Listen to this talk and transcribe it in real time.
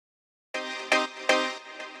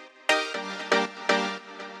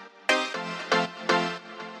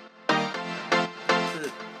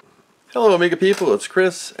Hello Amiga people, it's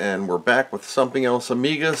Chris and we're back with something else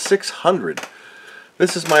Amiga 600.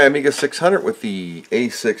 This is my Amiga 600 with the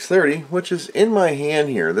A630, which is in my hand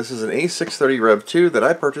here. This is an A630 Rev 2 that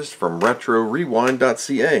I purchased from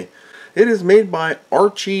retrorewind.ca. It is made by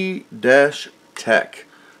Archi-Tech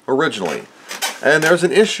originally, and there's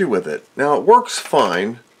an issue with it. Now it works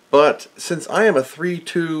fine, but since I am a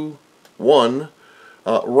 321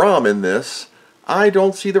 ROM in this, I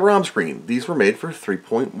don't see the ROM screen. These were made for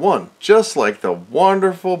 3.1, just like the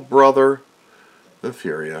wonderful brother, the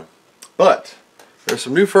Furia. But there's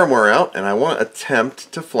some new firmware out, and I want to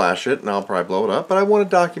attempt to flash it, and I'll probably blow it up, but I want to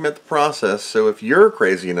document the process, so if you're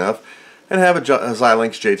crazy enough and have a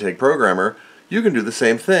Xilinx JTAG programmer, you can do the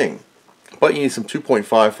same thing. But you need some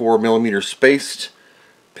 2.54mm spaced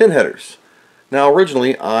pin headers. Now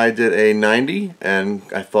originally I did a 90 and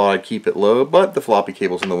I thought I'd keep it low, but the floppy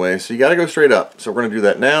cable's in the way, so you gotta go straight up. So we're gonna do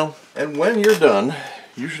that now. And when you're done,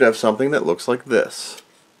 you should have something that looks like this.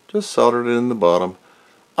 Just soldered it in the bottom.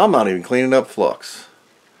 I'm not even cleaning up flux.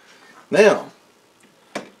 Now,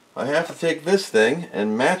 I have to take this thing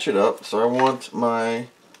and match it up, so I want my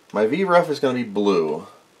VREF is gonna be blue.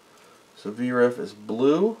 So VREF is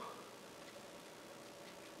blue.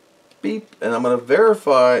 Beep, and I'm going to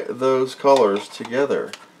verify those colors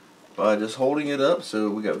together by just holding it up. So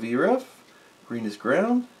we got VREF, green is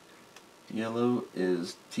ground, yellow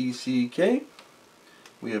is TCK,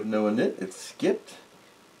 we have no init, it's skipped,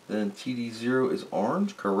 then TD0 is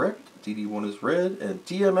orange, correct, TD1 is red, and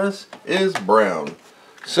TMS is brown.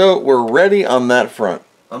 So we're ready on that front.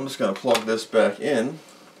 I'm just going to plug this back in.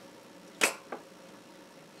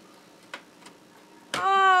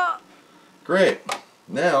 Great.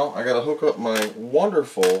 Now I gotta hook up my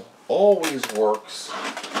wonderful, always works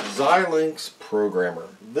Xilinx programmer.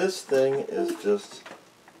 This thing is just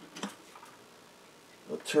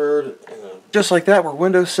a turd. Just like that, we're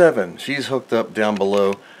Windows 7. She's hooked up down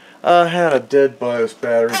below. Had a dead BIOS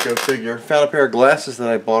battery, go figure. Found a pair of glasses that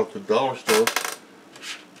I bought at the dollar store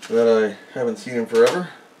that I haven't seen in forever.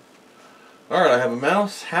 Alright, I have a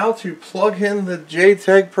mouse. How to plug in the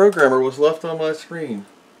JTAG programmer was left on my screen.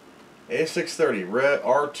 A630, Red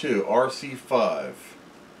R2, RC5.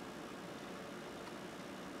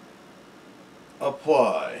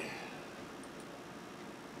 Apply.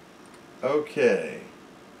 Okay.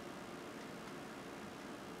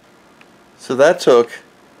 So that took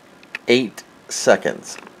 8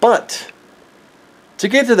 seconds. But, to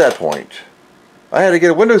get to that point, I had to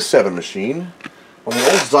get a Windows 7 machine on the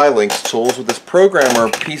old Xilinx tools with this programmer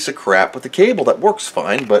piece of crap with the cable that works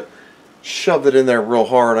fine, but shoved it in there real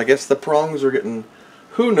hard. I guess the prongs are getting,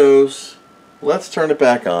 who knows. Let's turn it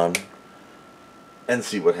back on and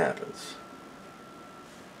see what happens.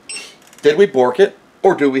 Did we bork it,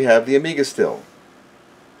 or do we have the Amiga still?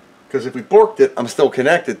 Because if we borked it, I'm still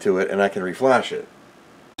connected to it and I can reflash it.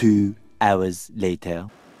 2 hours later.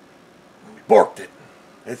 We borked it.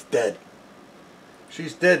 It's dead.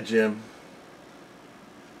 She's dead, Jim.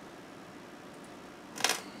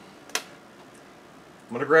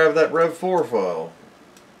 I'm going to grab that Rev 4 file.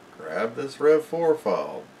 Grab this Rev 4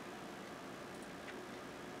 file.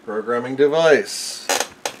 Programming device.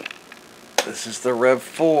 This is the Rev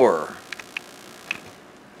 4.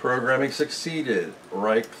 Programming succeeded.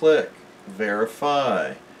 Right click.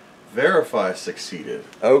 Verify. Verify succeeded.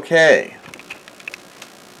 Okay.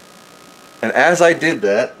 And as I did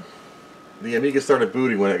that, the Amiga started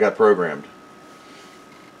booting when it got programmed.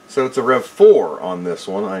 So it's a Rev 4 on this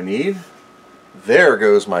one I need. There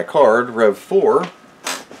goes my card, Rev 4.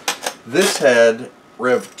 This had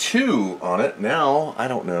Rev 2 on it. Now, I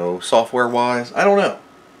don't know, software-wise, I don't know.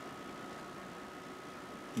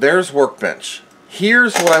 There's Workbench.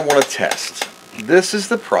 Here's what I want to test. This is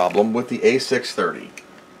the problem with the A630.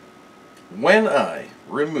 When I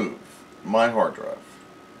remove my hard drive,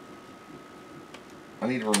 I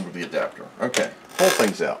need to remove the adapter. Okay, pull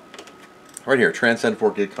things out. Right here, Transcend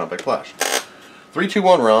 4 gig compact flash.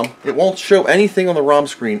 321 ROM, it won't show anything on the ROM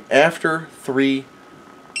screen after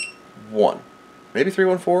 3.1. Maybe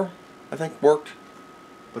 3.14, I think worked.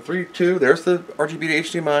 But 3.2, there's the RGB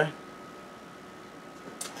to HDMI.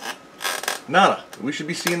 Nada. We should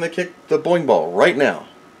be seeing the boing ball right now.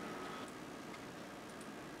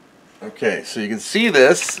 Okay, so you can see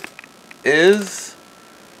this is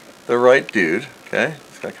the right dude. Okay,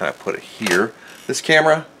 just gotta kind of put it here. This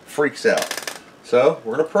camera freaks out. So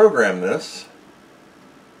we're gonna program this.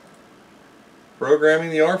 Programming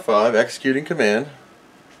the R5, executing command.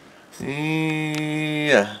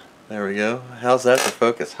 Yeah, there we go. How's that for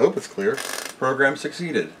focus? Hope it's clear. Program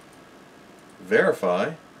succeeded.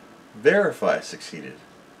 Verify. Verify succeeded.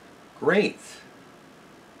 Great.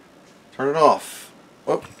 Turn it off.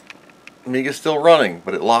 Oh, Amiga's still running,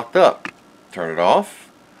 but it locked up. Turn it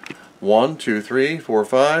off. 1, 2, 3, 4,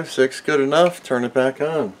 5, 6, good enough. Turn it back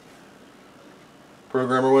on.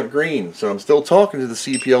 Programmer went green, so I'm still talking to the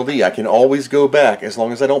CPLD. I can always go back as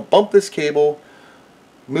long as I don't bump this cable,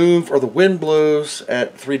 move, or the wind blows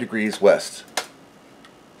at 3 degrees west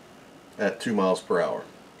at 2 miles per hour.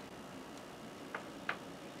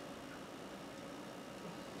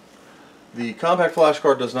 The compact flash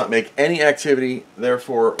card does not make any activity,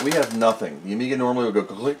 therefore we have nothing. The Amiga normally would go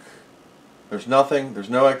click. There's nothing, there's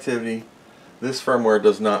no activity. This firmware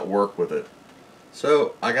does not work with it.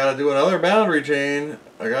 So I gotta do another boundary chain.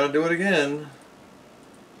 I gotta do it again.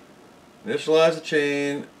 Initialize the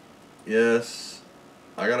chain. Yes.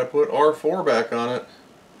 I gotta put R4 back on it.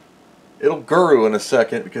 It'll guru in a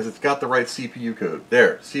second because it's got the right CPU code.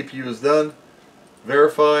 There, CPU is done.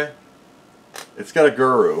 Verify. It's got a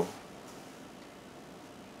guru.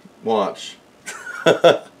 Watch.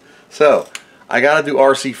 So, I gotta do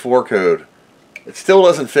RC4 code. It still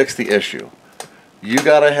doesn't fix the issue. You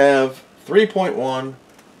gotta have 3.1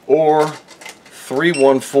 or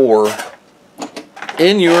 314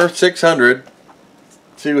 in your 600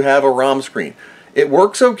 to have a ROM screen. It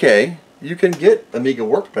works okay. You can get Amiga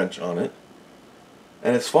Workbench on it,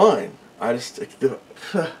 and it's fine. I just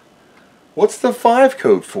what's the 5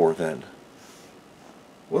 code for then?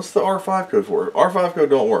 What's the R5 code for? R5 code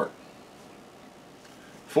don't work.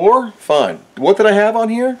 4? Fine. What did I have on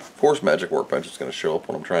here? Force Magic Workbench is going to show up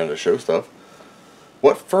when I'm trying to show stuff.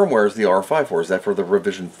 What firmware is the R5 for? Is that for the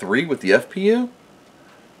revision 3 with the FPU?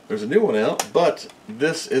 There's a new one out, but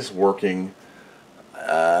this is working.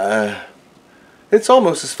 It's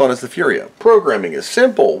almost as fun as the Furia. Programming is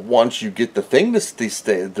simple once you get the thing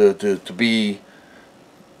to be,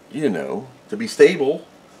 you know, to be stable.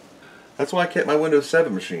 That's why I kept my Windows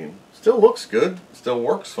 7 machine. Still looks good. Still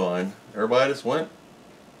works fine. Everybody just went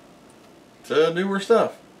to newer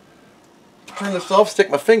stuff. Turn this off, stick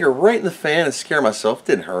my finger right in the fan and scare myself.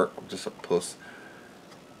 Didn't hurt. I'm just a puss.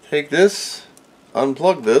 Take this,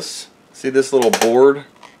 unplug this. See this little board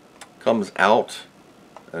comes out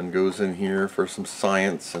and goes in here for some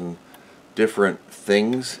science and different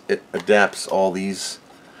things. It adapts all these.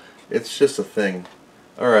 It's just a thing.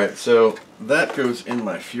 Alright, so that goes in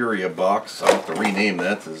my Furia box. I'll have to rename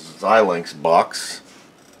that to Xilinx box.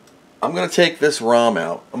 I'm going to take this ROM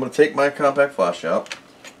out. I'm going to take my compact flash out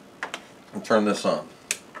and turn this on.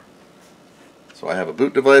 So I have a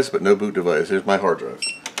boot device, but no boot device. Here's my hard drive.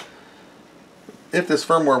 If this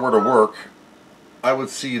firmware were to work, I would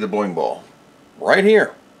see the boing ball right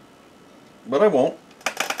here. But I won't.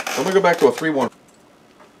 So I'm going to go back to a 3.1.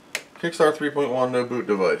 Kickstart 3.1, no boot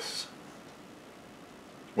device.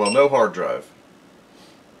 Well, no hard drive.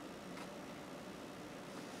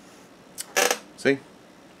 See?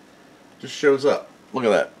 Just shows up. Look at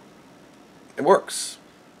that. It works.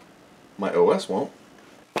 My OS won't.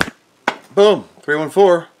 Boom.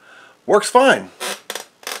 314. Works fine.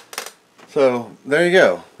 So, there you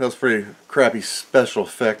go. That was a pretty crappy special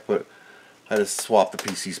effect, but I just swapped the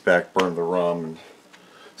PCs back, burned the ROM. And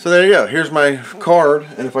so there you go. Here's my card,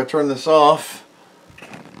 and if I turn this off,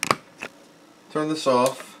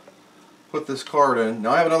 put this card in.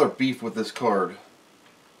 Now I have another beef with this card.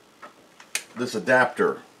 This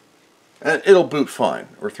adapter. And it'll boot fine.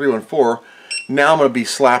 Or 314. Now I'm going to be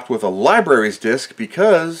slapped with a libraries disk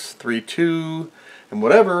because 3.2 and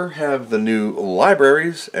whatever have the new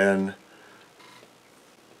libraries, and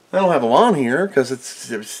I don't have them on here because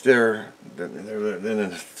they're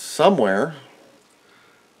somewhere.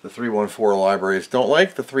 The 314 libraries don't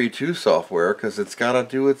like the 3.2 software because it's got to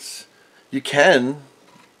do its... You can,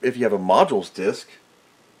 if you have a modules disk,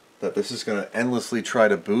 that this is going to endlessly try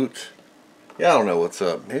to boot. Yeah, I don't know what's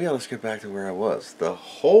up. Maybe I'll just get back to where I was. The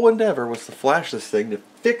whole endeavor was to flash this thing to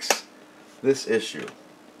fix this issue.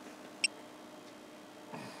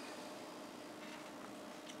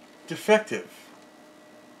 Defective.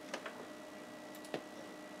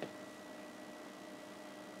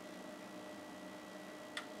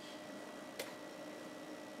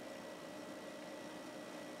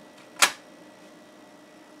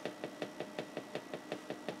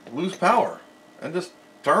 Lose power and just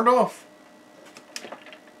turned off.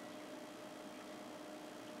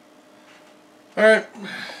 Alright,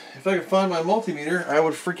 if I could find my multimeter, I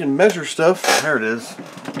would freaking measure stuff. There it is.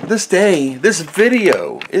 This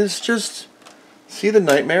video is just... See the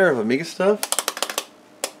nightmare of Amiga stuff?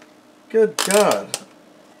 Good God.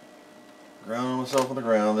 Grounding myself on the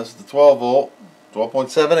ground. This is the 12 volt,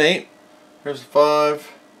 12.78. Here's the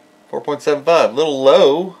 5, 4.75. A little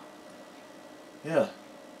low. Yeah.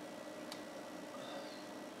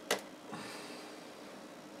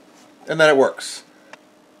 And then it works.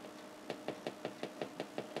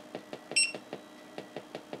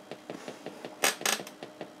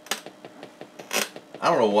 I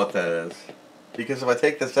don't know what that is. Because if I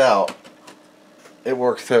take this out, it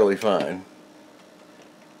works totally fine.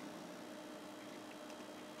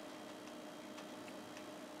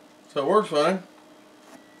 So it works fine.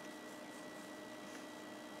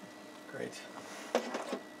 Great.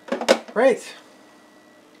 Great.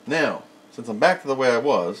 Now, since I'm back to the way I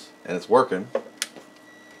was, and it's working,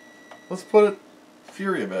 let's put it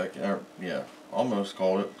Furia back. Yeah, almost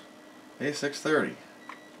called it A630.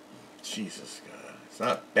 Jesus, God, it's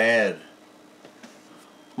not bad.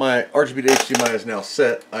 My RGB to HDMI is now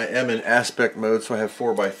set. I am in aspect mode, so I have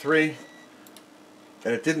 4:3,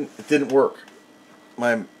 and it didn't work.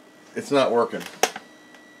 It's not working.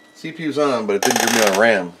 CPU's on, but it didn't give me on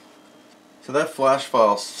RAM. So that flash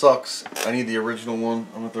file sucks. I need the original one.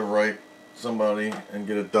 I'm going to write somebody and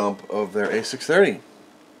get a dump of their A630.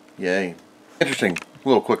 Yay. Interesting. A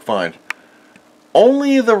little quick find.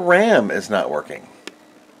 Only the RAM is not working.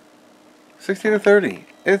 16 to 30.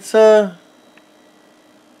 It's, yeah.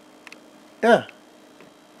 I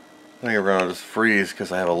think I'm going to just freeze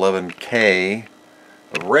because I have 11K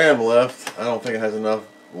of RAM left. I don't think it has enough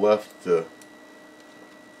left to...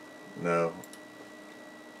 No.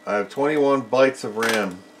 I have 21 bytes of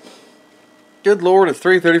RAM. Good Lord, it's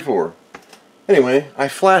 334. Anyway, I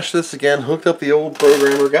flashed this again, hooked up the old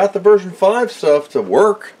programmer, got the version 5 stuff to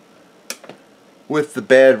work with the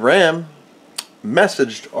bad RAM,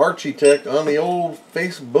 messaged Archi-Tech on the old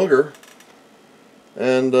face booger,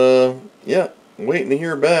 and yeah, waiting to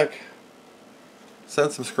hear back.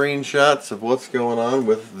 Sent some screenshots of what's going on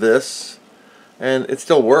with this, and it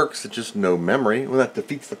still works, it's just no memory. Well, that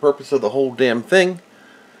defeats the purpose of the whole damn thing.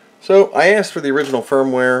 So I asked for the original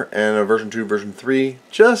firmware and a version 2, version 3,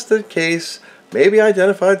 just in case maybe I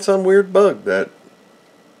identified some weird bug that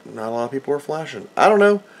not a lot of people are flashing. I don't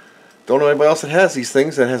know. Don't know anybody else that has these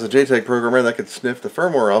things that has a JTAG programmer that could sniff the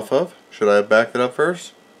firmware off of. Should I have backed it up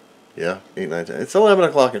first? Yeah, 8, 9, 10. It's 11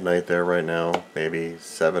 o'clock at night there right now. Maybe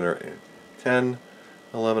 7 or 10,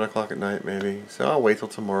 11 o'clock at night maybe. So I'll wait till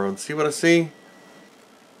tomorrow and see what I see.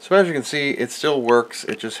 So as you can see, it still works.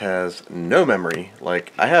 It just has no memory.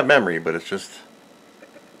 Like, I have memory, but it's just...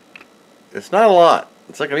 It's not a lot.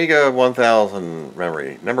 It's like Amiga 1000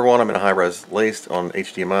 memory. Number one, I'm in a high-res laced on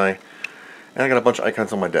HDMI. And I got a bunch of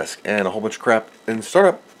icons on my desk. And a whole bunch of crap in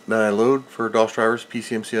startup that I load for DOS drivers,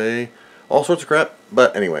 PCMCIA, all sorts of crap.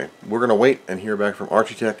 But anyway, we're going to wait and hear back from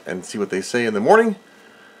Archi-Tech and see what they say in the morning.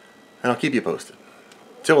 And I'll keep you posted.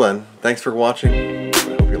 Till then, thanks for watching. I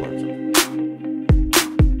hope you learned something.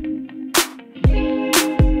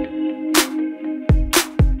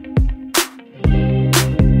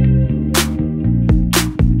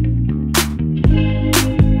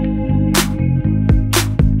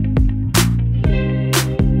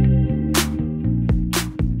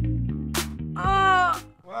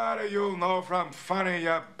 What do you know from funny,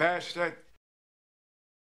 you bastard?